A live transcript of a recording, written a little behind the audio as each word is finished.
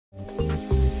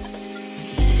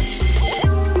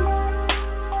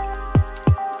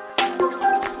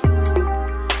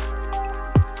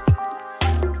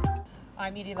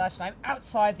Lush, and I'm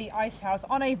outside the ice house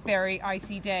on a very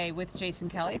icy day with Jason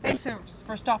Kelly. Thanks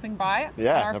for stopping by on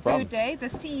our food day, the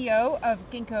CEO of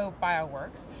Ginkgo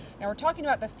Bioworks. Now we're talking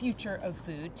about the future of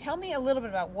food. Tell me a little bit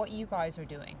about what you guys are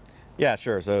doing. Yeah,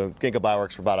 sure. So Ginkgo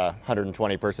Bioworks, we're about a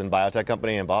 120-person biotech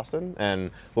company in Boston, and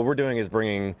what we're doing is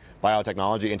bringing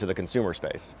biotechnology into the consumer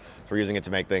space. So we're using it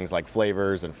to make things like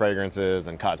flavors and fragrances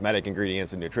and cosmetic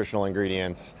ingredients and nutritional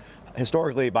ingredients.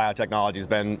 Historically, biotechnology has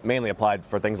been mainly applied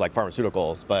for things like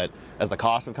pharmaceuticals, but as the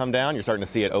costs have come down, you're starting to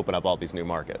see it open up all these new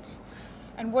markets.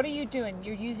 And what are you doing?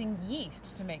 You're using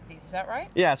yeast to make these, is that right?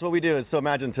 Yeah, so what we do is, so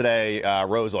imagine today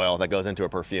rose oil that goes into a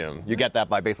perfume. You get that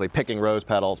by basically picking rose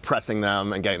petals, pressing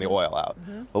them, and getting the oil out.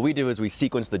 What we do is we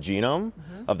sequence the genome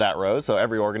of that rose. So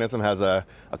every organism has a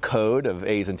code of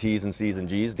A's and T's and C's and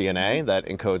G's DNA that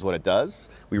encodes what it does.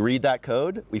 We read that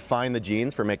code, we find the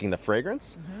genes for making the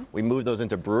fragrance. We move those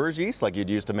into brewer's yeast like you'd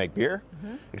use to make beer,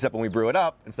 except when we brew it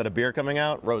up, instead of beer coming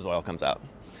out, rose oil comes out.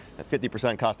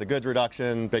 50% cost of goods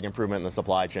reduction, big improvement in the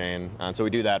supply chain. And so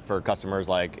we do that for customers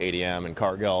like ADM and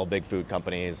Cargill, big food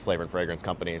companies, flavor and fragrance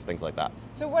companies, things like that.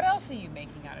 So what else are you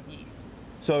making out of yeast?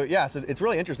 So yeah, so it's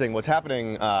really interesting. What's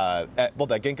happening at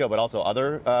both at Ginkgo but also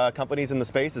other companies in the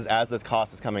space is as this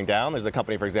cost is coming down, there's a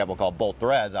company, for example, called Bolt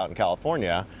Threads out in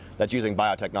California that's using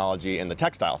biotechnology in the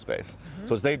textile space.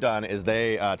 So what they've done is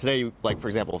they, today, like for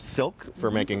example, silk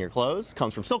for making your clothes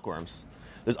comes from silkworms.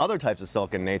 There's other types of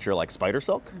silk in nature, like spider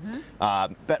silk,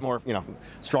 bit more,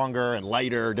 stronger and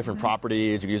lighter, different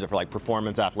properties. You can use it for like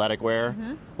performance athletic wear.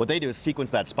 What they do is sequence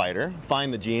that spider,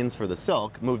 find the genes for the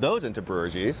silk, move those into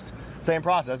brewer's yeast. Same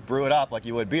process, brew it up like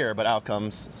you would beer, but out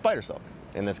comes spider silk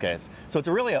in this case. So it's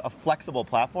really a flexible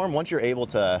platform. Once you're able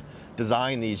to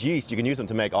design these yeasts, you can use them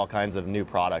to make all kinds of new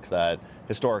products that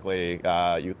historically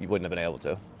you wouldn't have been able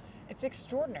to. It's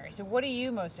extraordinary. So what are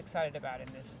you most excited about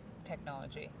in this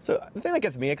technology? So the thing that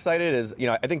gets me excited is,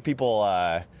 I think people,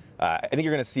 I think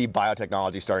you're going to see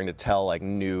biotechnology starting to tell like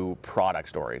new product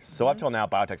stories. So up till now,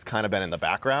 biotech's kind of been in the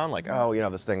background, like, oh,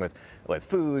 this thing with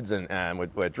foods and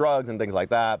with drugs and things like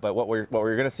that. But what we're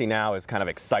going to see now is kind of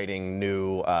exciting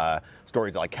new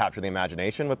stories that like capture the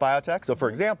imagination with biotech. So for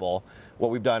example,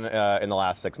 what we've done in the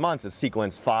last 6 months is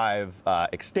sequence 5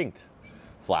 extinct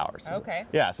flowers. Okay.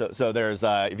 Yeah, so there's,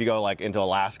 if you go like into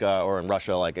Alaska or in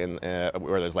Russia, like in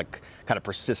where there's like kind of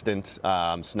persistent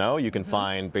snow, you can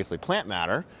find basically plant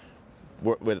matter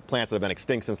with plants that have been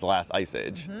extinct since the last ice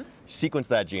age. Sequence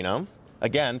that genome,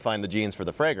 again, find the genes for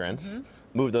the fragrance,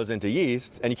 move those into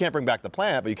yeast, and you can't bring back the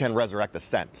plant, but you can resurrect the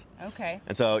scent. Okay.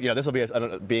 And so, this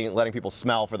will be letting people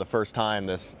smell for the first time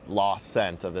this lost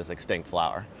scent of this extinct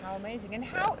flower. How amazing. And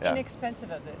how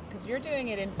inexpensive is it? Because you're doing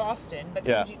it in Boston, but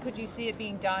could you see it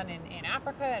being done in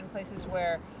Africa and places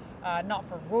where, not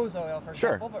for rose oil, for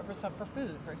example, but for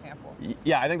food, for example?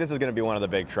 Yeah, I think this is going to be one of the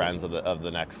big trends of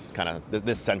the next kind of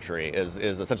this century is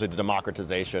essentially the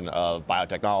democratization of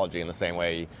biotechnology in the same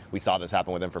way we saw this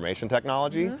happen with information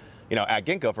technology. At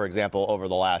Ginkgo, for example, over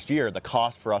the last year, the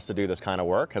cost for us to do this kind of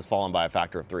work has fallen by a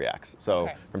factor of 3x. So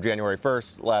from January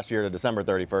 1st last year to December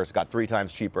 31st, it got 3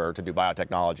 times cheaper to do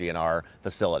biotechnology in our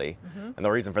facility. And the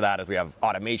reason for that is we have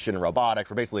automation and robotics.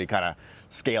 We're basically kind of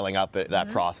scaling up that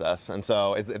process. And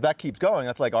so if that keeps going,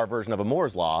 that's like our version of a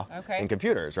Moore's law in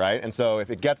computers, right? And so if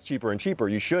it gets cheaper and cheaper,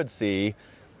 you should see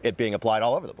it being applied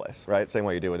all over the place, right? Same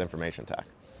way you do with information tech.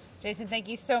 Jason, thank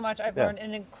you so much. I've learned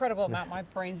an incredible amount. My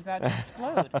brain's about to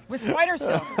explode with spider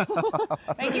silk.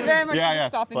 Thank you very much for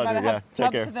stopping by the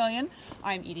Hub Pavilion.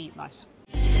 I'm Edie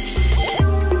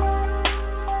Lush.